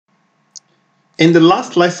In the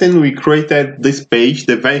last lesson, we created this page,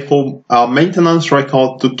 the vehicle maintenance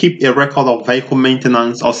record, to keep a record of vehicle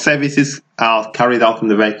maintenance or services carried out in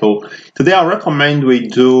the vehicle. Today, I recommend we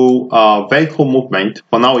do vehicle movement.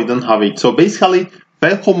 For now, we don't have it. So basically,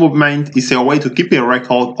 vehicle movement is a way to keep a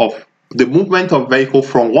record of the movement of vehicle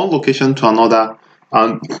from one location to another,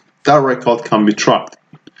 and that record can be tracked.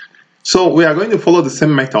 So we are going to follow the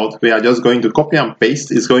same method. We are just going to copy and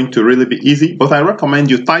paste. It's going to really be easy, but I recommend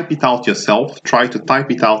you type it out yourself. Try to type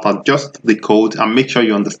it out, adjust the code, and make sure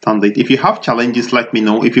you understand it. If you have challenges, let me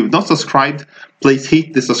know. If you've not subscribed, please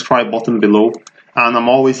hit the subscribe button below, and I'm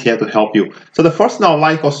always here to help you. So the first thing I'd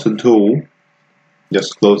like us to do,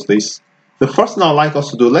 just close this. The first thing I'd like us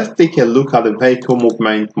to do, let's take a look at the vehicle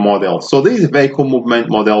movement model. So this is the vehicle movement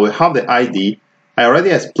model. We have the ID. I already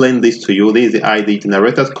explained this to you. This is the ID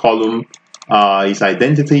generated column, is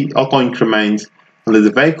identity, auto increment, and there's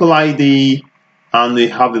the vehicle ID, and we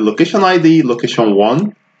have the location ID, location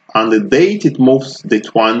 1, and the date it moves,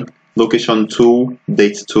 date 1, location 2,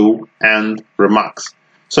 date 2, and remarks.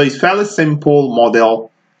 So it's fairly simple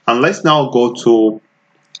model, and let's now go to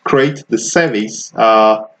create the service.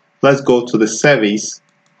 Let's go to the service.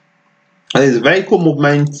 And it's vehicle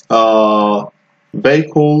movement,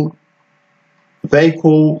 vehicle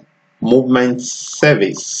movement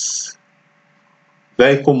service.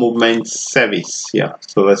 Vehicle movement service. Yeah,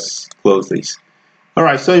 so let's close this. All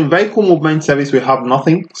right, so in vehicle movement service, we have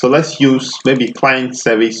nothing. So let's use maybe client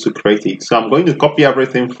service to create it. So I'm going to copy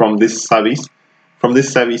everything from this service,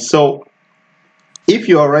 So if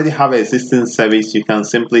you already have an existing service, you can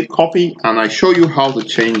simply copy, and I show you how to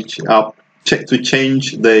change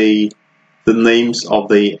the names of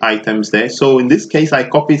the items there. So in this case, I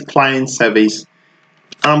copied client service.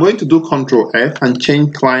 I'm going to do Control F and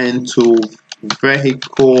change client to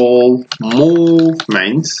vehicle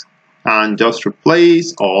movement, and just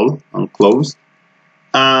replace all and close,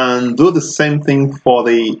 and do the same thing for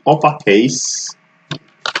the uppercase.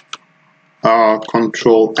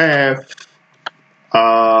 Control F.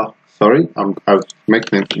 Sorry, I'm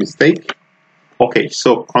making a mistake. Okay,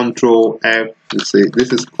 so Control F.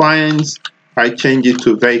 This is clients. I change it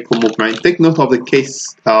to vehicle movement. Take note of the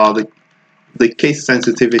case, the case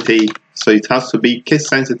sensitivity. So it has to be case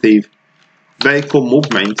sensitive vehicle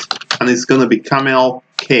movement, and it's going to be camel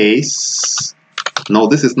case. No,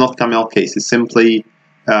 this is not camel case. It's simply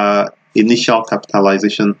initial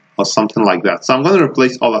capitalization or something like that. So I'm going to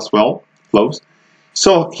replace all as well. Close.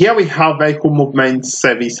 So here we have vehicle movement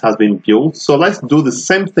service has been built. So let's do the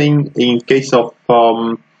same thing in case of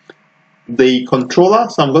the controller.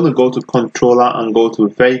 So I'm going to go to controller and go to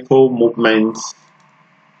vehicle movement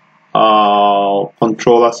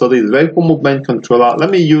controller. So this vehicle movement controller. Let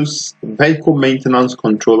me use vehicle maintenance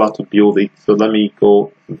controller to build it. So let me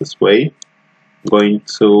go this way. I'm going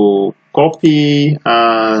to copy,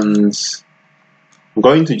 and I'm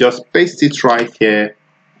going to just paste it right here.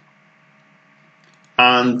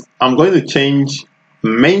 And I'm going to change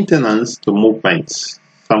maintenance to movement. So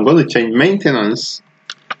I'm going to change maintenance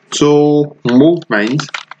to movement.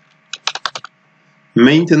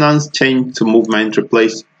 Maintenance change to movement,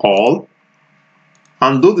 replace all.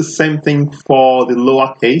 And do the same thing for the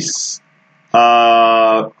lowercase.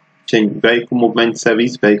 Change vehicle movement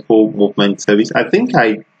service, vehicle movement service. I think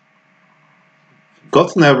I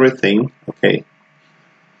gotten everything. Okay.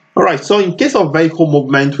 Alright, so in case of vehicle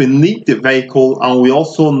movement, we need the vehicle and we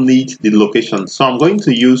also need the location. So I'm going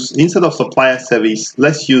to use, instead of supplier service,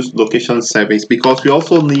 let's use location service, because we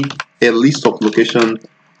also need a list of location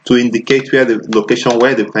to indicate where the location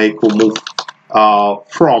where the vehicle moved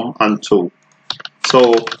from and to.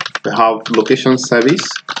 So we have location service,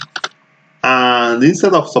 and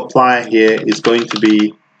instead of supplier here is going to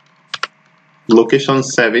be location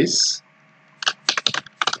service.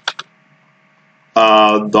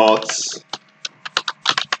 Dot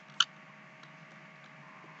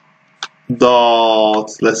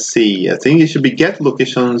let's see, I think it should be get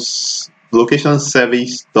locations, location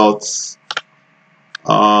service dot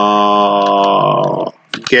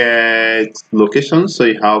get locations. So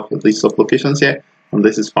you have a list of locations here, and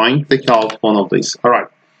this is fine. Take out one of these. All right,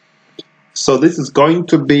 so this is going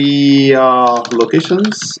to be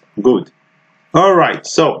locations. Good. All right,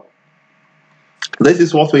 so this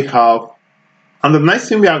is what we have. And the next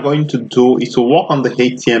thing we are going to do is to work on the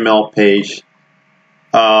HTML page.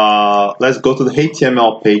 Let's go to the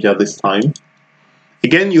HTML page at this time.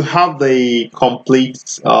 Again, you have the complete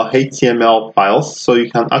HTML files, so you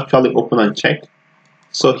can actually open and check.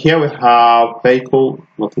 So here we have vehicle,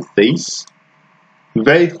 what is this?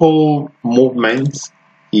 Vehicle movement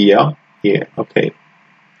here, okay.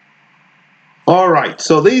 All right,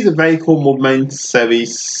 so this is a vehicle movement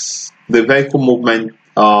service the vehicle movement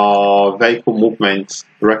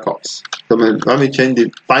records. So let me change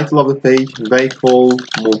the title of the page, vehicle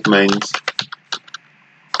movement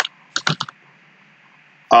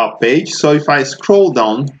page. So if I scroll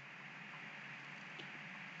down,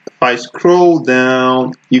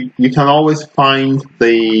 you can always find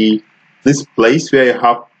this place where you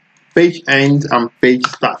have page end and page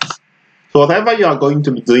start. So whatever you are going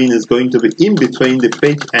to be doing is going to be in between the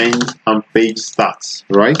page end and page starts,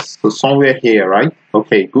 right? So somewhere here, right?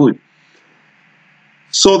 Okay, good.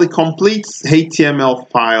 So the complete HTML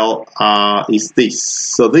file is this.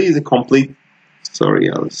 So this is the complete. Sorry,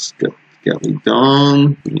 let's get it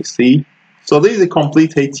done. Let me see. So this is a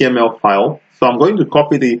complete HTML file. So I'm going to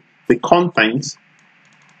copy the content,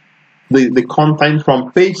 the content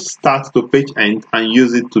from page start to page end and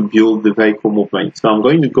use it to build the vehicle movement. So I'm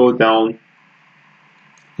going to go down.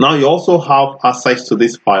 Now you also have access to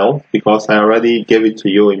this file because I already gave it to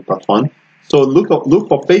you in part 1. So look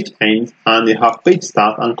for page end and you have page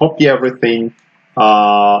start and copy everything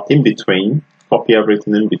in between. Copy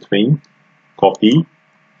everything in between. Copy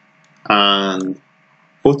and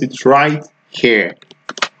put it right here.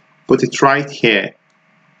 Put it right here.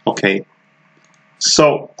 Okay.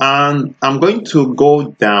 So I'm going to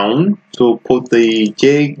go down to put the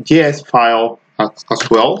JS file as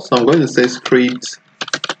well. So I'm going to say script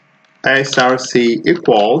src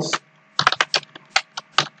equals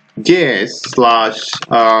JS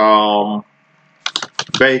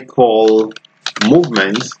 / vehicle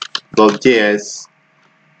movement.js,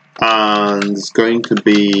 and it's going to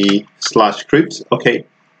be /script. Okay.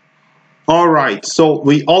 All right. So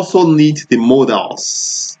we also need the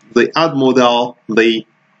modals, the add modal, the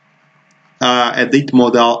edit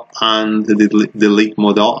modal, and the delete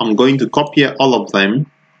modal. I'm going to copy all of them.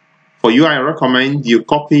 For you, I recommend you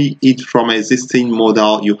copy it from existing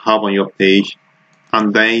modal you have on your page,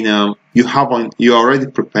 and then you already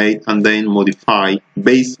prepared, and then modify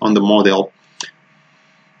based on the model.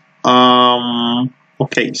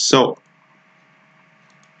 Okay, so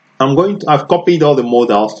I've copied all the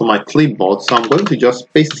modals to my clipboard, so I'm going to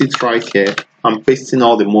just paste it right here. I'm pasting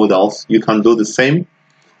all the modals. You can do the same.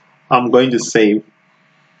 I'm going to save.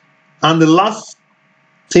 And the last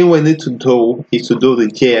thing we need to do is to do the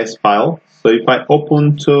JS file. So if I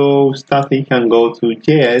open to static and go to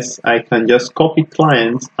JS, I can just copy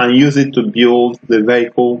client and use it to build the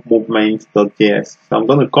vehicle movement.js. So I'm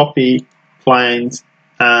going to copy client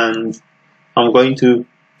and I'm going to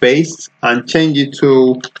paste and change it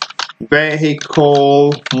to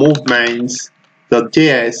vehicle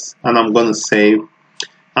movements.js, and I'm going to save.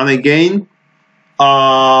 And again,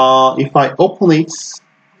 if I open it,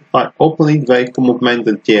 vehicle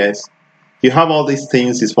movement.js, you have all these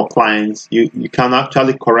things is for clients. You can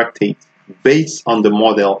actually correct it based on the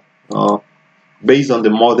model, for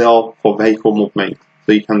vehicle movement.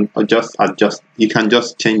 So you can adjust. You can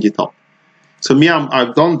just change it up. So me,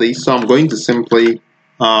 I've done this. So I'm going to simply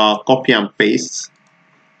copy and paste.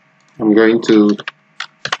 I'm going to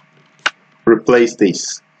replace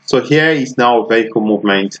this. So here is now vehicle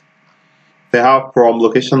movement. They have from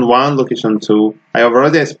location 1, location 2. I have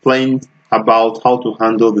already explained about how to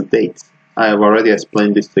handle the date. I have already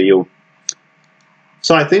explained this to you.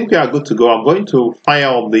 So I think we are good to go. I'm going to fire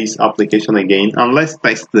up this application again, and let's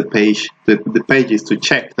test the page. The pages to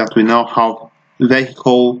check that we now have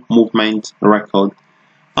vehicle movement record.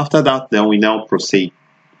 After that, then we now proceed.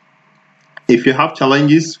 If you have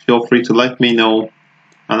challenges, feel free to let me know,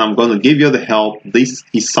 and I'm going to give you the help. This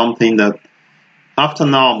is something that after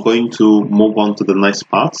now I'm going to move on to the next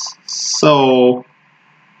part. So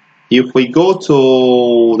if we go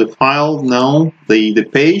to the file now, the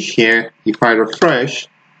page here, if I refresh,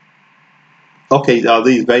 okay, this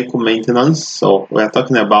is vehicle maintenance. So we are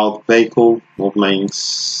talking about vehicle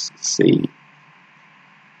movements. Let's see.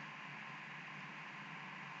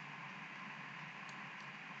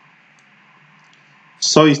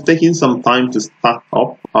 So it's taking some time to start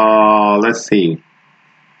up. Let's see.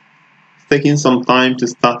 It's taking some time to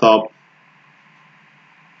start up.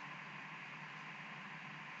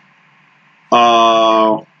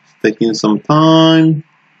 Taking some time.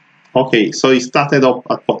 Okay, so it started up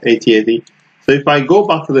at 8080. So if I go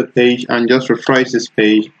back to the page and just refresh this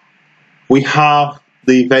page, we have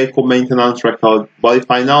the vehicle maintenance record. But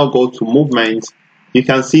if I now go to movement, you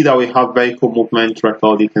can see that we have vehicle movement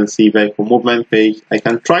record. You can see vehicle movement page. I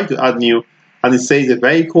can try to add new, and it says the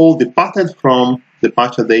vehicle departed from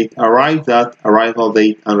departure date, arrived at arrival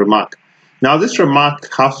date, and remark. Now this remark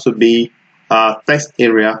has to be test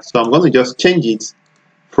area, so I'm going to just change it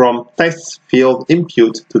from test field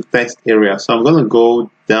input to test area. So I'm going to go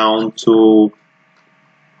down to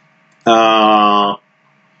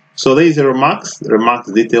So there is a remarks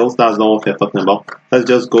details. That's not what we're talking about. Let's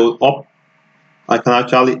just go up. I can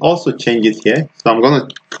actually also change it here. So I'm going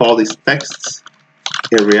to call this text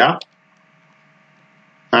area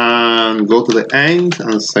and go to the end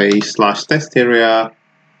and say /text area,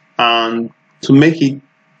 and to make it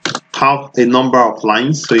have a number of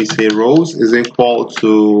lines, so you say rows is equal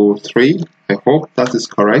to 3. I hope that is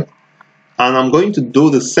correct. And I'm going to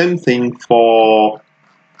do the same thing for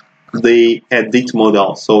the edit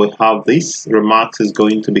model. So we have this remarks is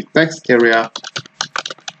going to be text area,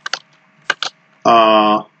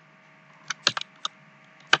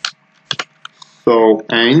 so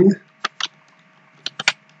end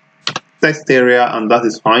text area, and that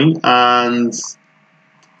is fine. And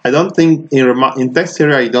I don't think in text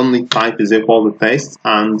area you don't need type is equal to text,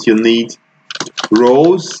 and you need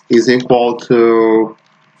rows is equal to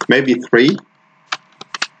maybe 3.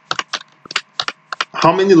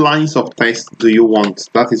 How many lines of text do you want?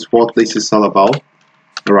 That is what this is all about.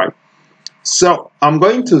 All right. So I'm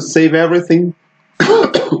going to save everything.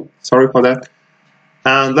 Sorry for that.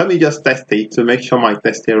 And let me just test it to make sure my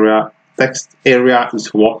text area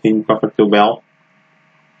is working perfectly well.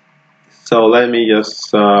 So let me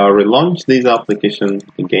just relaunch this application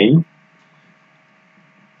again.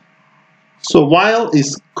 So while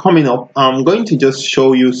it's coming up, I'm going to just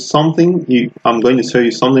show you something. I'm going to show you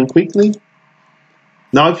something quickly.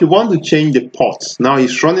 Now, if you want to change the ports, now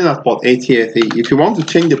it's running at port 8080. If you want to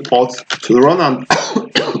change the ports to run on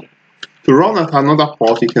to run at another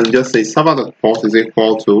port, you can just say server.port is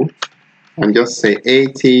equal to, and just say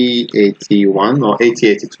 8081 or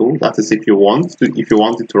 8082. That is if you want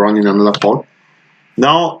it to run in another port.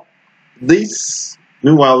 Now,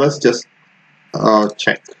 meanwhile, let's just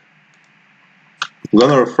check. I'm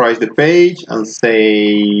gonna refresh the page and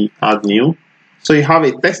say add new. So you have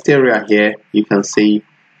a test area here. You can see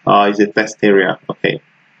is a test area. Okay.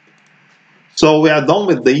 So we are done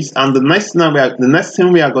with this, and the next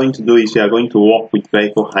thing we are going to do is we are going to work with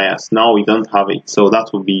vehicle hires. Now we don't have it, so that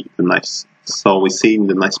will be the next. So we see in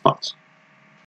the next part.